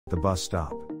the bus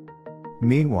stop.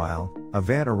 Meanwhile, a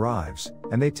van arrives,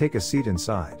 and they take a seat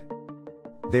inside.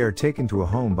 They are taken to a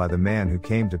home by the man who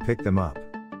came to pick them up.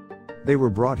 They were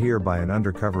brought here by an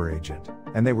undercover agent,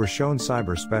 and they were shown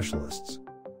cyber specialists.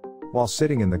 While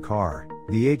sitting in the car,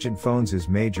 the agent phones his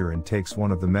major and takes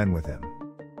one of the men with him.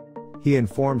 He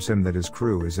informs him that his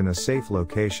crew is in a safe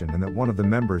location and that one of the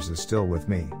members is still with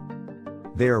me.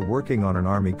 They are working on an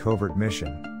army covert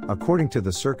mission, according to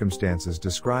the circumstances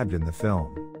described in the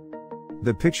film.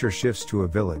 The picture shifts to a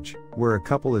village, where a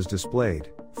couple is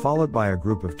displayed, followed by a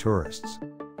group of tourists.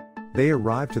 They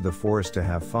arrive to the forest to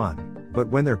have fun, but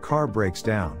when their car breaks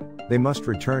down, they must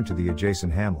return to the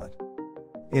adjacent hamlet.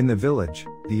 In the village,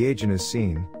 the agent is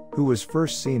seen, who was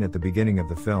first seen at the beginning of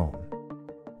the film.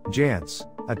 Jance,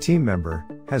 a team member,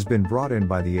 has been brought in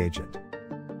by the agent.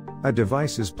 A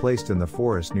device is placed in the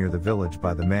forest near the village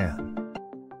by the man.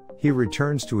 He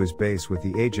returns to his base with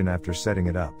the agent after setting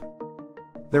it up.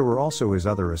 There were also his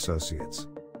other associates.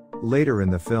 Later in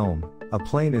the film, a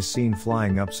plane is seen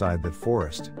flying upside that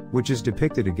forest, which is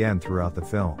depicted again throughout the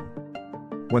film.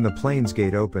 When the plane's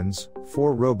gate opens,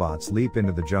 4 robots leap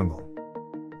into the jungle.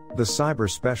 The cyber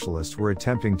specialists were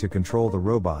attempting to control the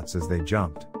robots as they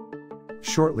jumped.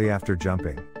 Shortly after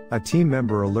jumping, a team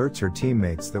member alerts her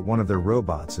teammates that one of their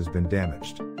robots has been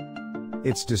damaged.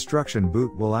 Its destruction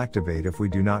boot will activate if we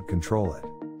do not control it.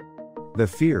 The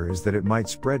fear is that it might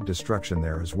spread destruction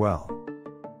there as well.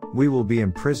 We will be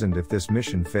imprisoned if this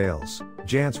mission fails,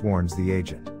 Jance warns the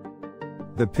agent.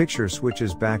 The picture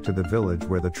switches back to the village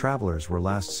where the travelers were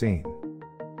last seen.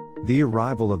 The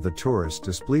arrival of the tourists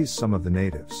displeased some of the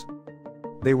natives.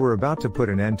 They were about to put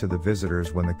an end to the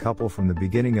visitors when the couple from the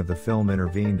beginning of the film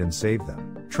intervened and saved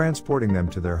them, transporting them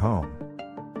to their home.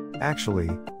 Actually,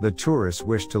 the tourists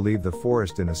wished to leave the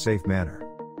forest in a safe manner.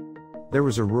 There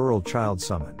was a rural child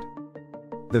summoned.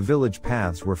 The village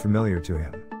paths were familiar to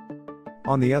him.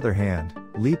 On the other hand,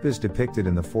 Leap is depicted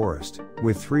in the forest,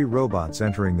 with 3 robots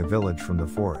entering the village from the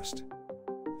forest.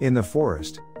 In the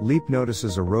forest, Leap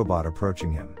notices a robot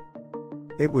approaching him.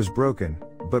 It was broken,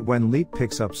 but when Leap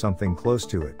picks up something close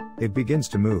to it, it begins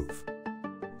to move.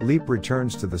 Leap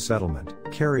returns to the settlement,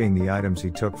 carrying the items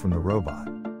he took from the robot.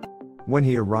 When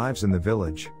he arrives in the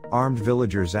village, armed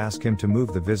villagers ask him to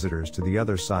move the visitors to the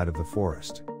other side of the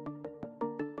forest.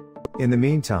 In the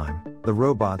meantime, the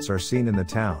robots are seen in the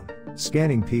town,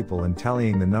 scanning people and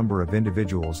tallying the number of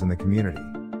individuals in the community.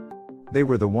 They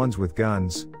were the ones with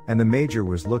guns, and the major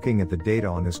was looking at the data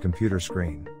on his computer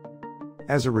screen.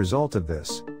 As a result of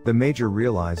this, the major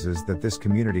realizes that this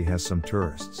community has some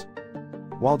tourists.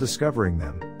 While discovering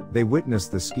them, they witness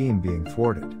the scheme being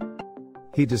thwarted.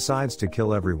 He decides to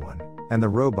kill everyone, and the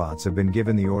robots have been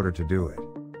given the order to do it.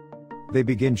 They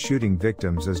begin shooting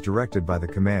victims as directed by the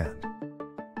command.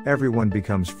 Everyone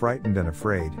becomes frightened and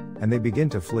afraid, and they begin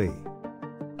to flee.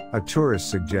 A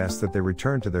tourist suggests that they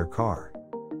return to their car.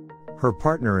 Her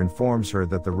partner informs her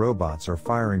that the robots are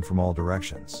firing from all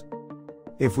directions.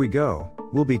 If we go,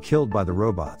 we'll be killed by the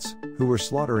robots, who were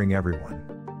slaughtering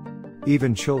everyone.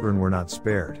 Even children were not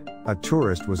spared. A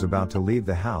tourist was about to leave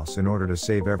the house in order to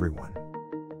save everyone.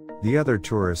 The other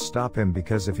tourists stop him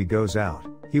because if he goes out,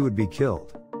 he would be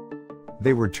killed.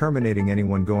 They were terminating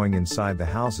anyone going inside the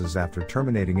houses after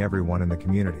terminating everyone in the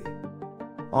community.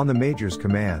 On the major's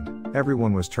command,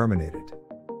 everyone was terminated.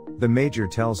 The major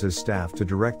tells his staff to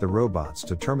direct the robots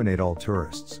to terminate all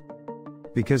tourists.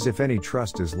 Because if any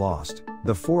trust is lost,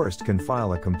 the forest can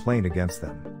file a complaint against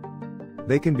them.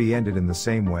 They can be ended in the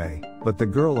same way, but the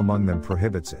girl among them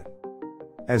prohibits it.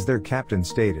 As their captain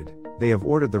stated, they have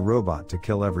ordered the robot to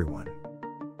kill everyone.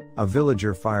 A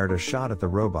villager fired a shot at the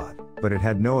robot, but it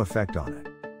had no effect on it.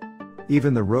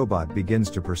 Even the robot begins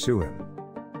to pursue him.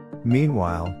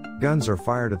 Meanwhile, guns are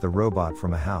fired at the robot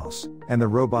from a house, and the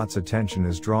robot's attention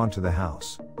is drawn to the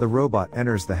house. The robot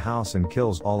enters the house and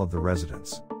kills all of the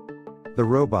residents. The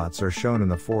robots are shown in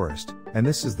the forest, and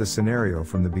this is the scenario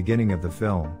from the beginning of the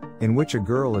film, in which a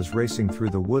girl is racing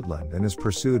through the woodland and is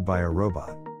pursued by a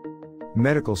robot.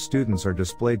 Medical students are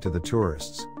displayed to the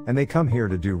tourists, and they come here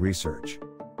to do research.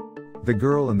 The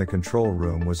girl in the control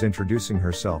room was introducing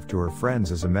herself to her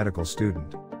friends as a medical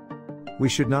student. We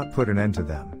should not put an end to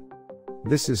them.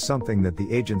 This is something that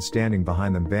the agent standing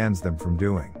behind them bans them from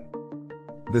doing.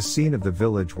 The scene of the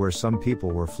village where some people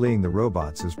were fleeing the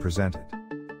robots is presented.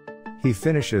 He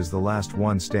finishes the last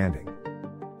one standing.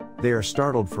 They are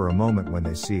startled for a moment when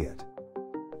they see it.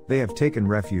 They have taken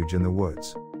refuge in the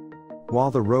woods.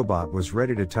 While the robot was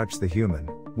ready to touch the human,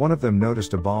 one of them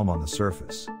noticed a bomb on the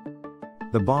surface.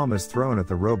 The bomb is thrown at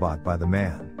the robot by the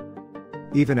man.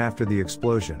 Even after the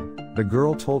explosion, the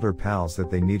girl told her pals that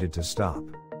they needed to stop.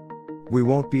 We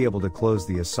won't be able to close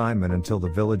the assignment until the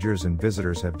villagers and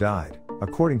visitors have died,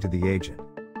 according to the agent.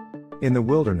 In the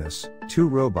wilderness, two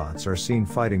robots are seen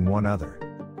fighting one another.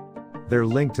 Their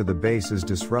link to the base is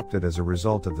disrupted as a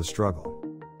result of the struggle.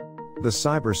 The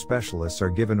cyber specialists are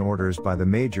given orders by the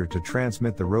Major to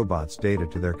transmit the robots' data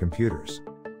to their computers.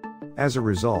 As a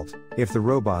result, if the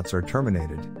robots are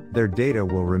terminated, their data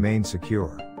will remain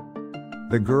secure.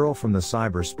 The girl from the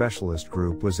cyber specialist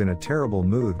group was in a terrible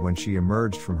mood when she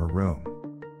emerged from her room.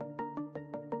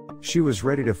 She was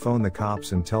ready to phone the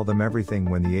cops and tell them everything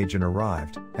when the agent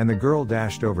arrived, and the girl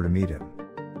dashed over to meet him.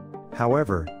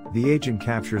 However, the agent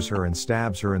captures her and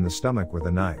stabs her in the stomach with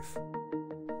a knife.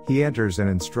 He enters and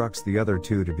instructs the other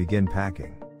two to begin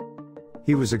packing.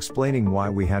 He was explaining why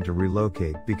we had to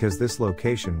relocate because this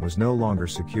location was no longer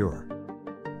secure.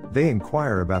 They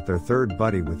inquire about their third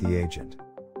buddy with the agent.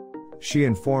 She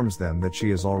informs them that she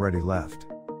has already left.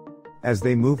 As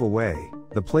they move away,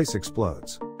 the place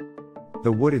explodes.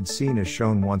 The wooded scene is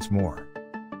shown once more.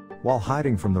 While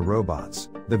hiding from the robots,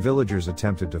 the villagers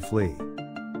attempted to flee.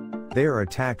 They are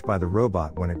attacked by the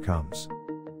robot when it comes.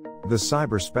 The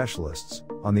cyber specialists,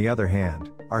 on the other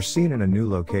hand, are seen in a new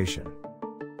location.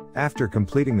 After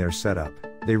completing their setup,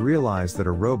 they realize that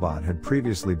a robot had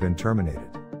previously been terminated.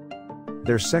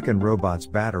 Their second robot's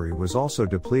battery was also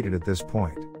depleted at this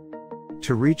point.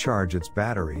 To recharge its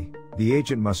battery, the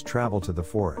agent must travel to the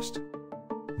forest.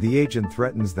 The agent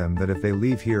threatens them that if they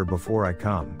leave here before I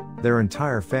come, their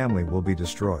entire family will be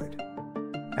destroyed.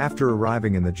 After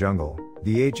arriving in the jungle,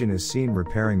 the agent is seen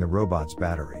repairing the robot's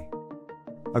battery.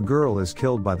 A girl is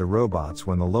killed by the robots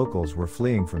when the locals were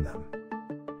fleeing from them.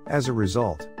 As a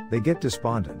result, they get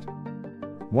despondent.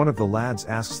 One of the lads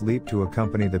asks Leap to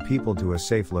accompany the people to a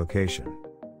safe location.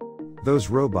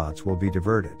 Those robots will be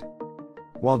diverted.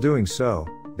 While doing so,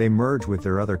 they merge with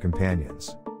their other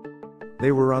companions.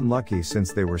 They were unlucky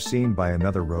since they were seen by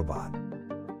another robot.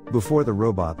 Before the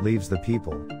robot leaves the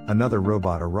people, another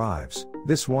robot arrives,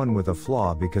 this one with a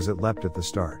flaw because it leapt at the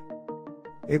start.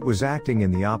 It was acting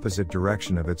in the opposite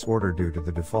direction of its order due to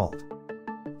the default.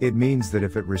 It means that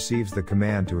if it receives the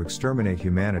command to exterminate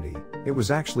humanity, it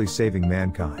was actually saving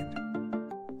mankind.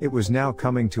 It was now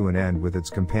coming to an end with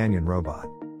its companion robot.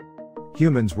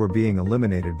 Humans were being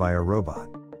eliminated by a robot.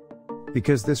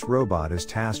 Because this robot is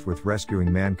tasked with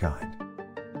rescuing mankind.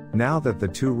 Now that the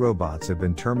two robots have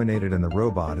been terminated and the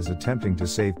robot is attempting to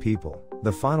save people,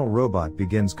 the final robot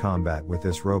begins combat with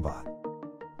this robot.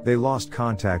 They lost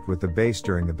contact with the base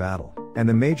during the battle, and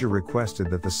the Major requested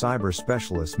that the cyber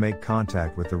specialists make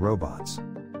contact with the robots.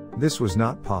 This was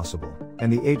not possible,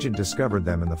 and the agent discovered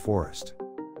them in the forest.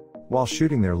 While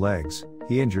shooting their legs,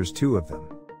 he injures two of them.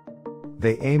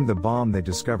 They aim the bomb they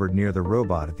discovered near the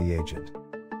robot at the agent.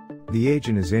 The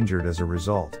agent is injured as a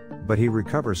result, but he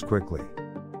recovers quickly.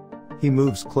 He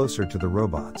moves closer to the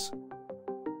robots.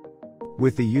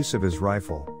 With the use of his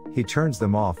rifle, he turns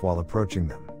them off while approaching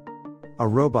them. A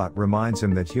robot reminds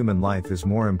him that human life is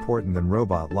more important than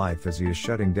robot life as he is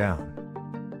shutting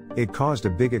down. It caused a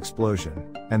big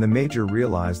explosion, and the Major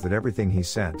realized that everything he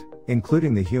sent,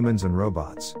 including the humans and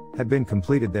robots, had been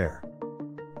completed there.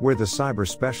 Where the cyber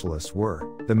specialists were,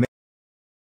 the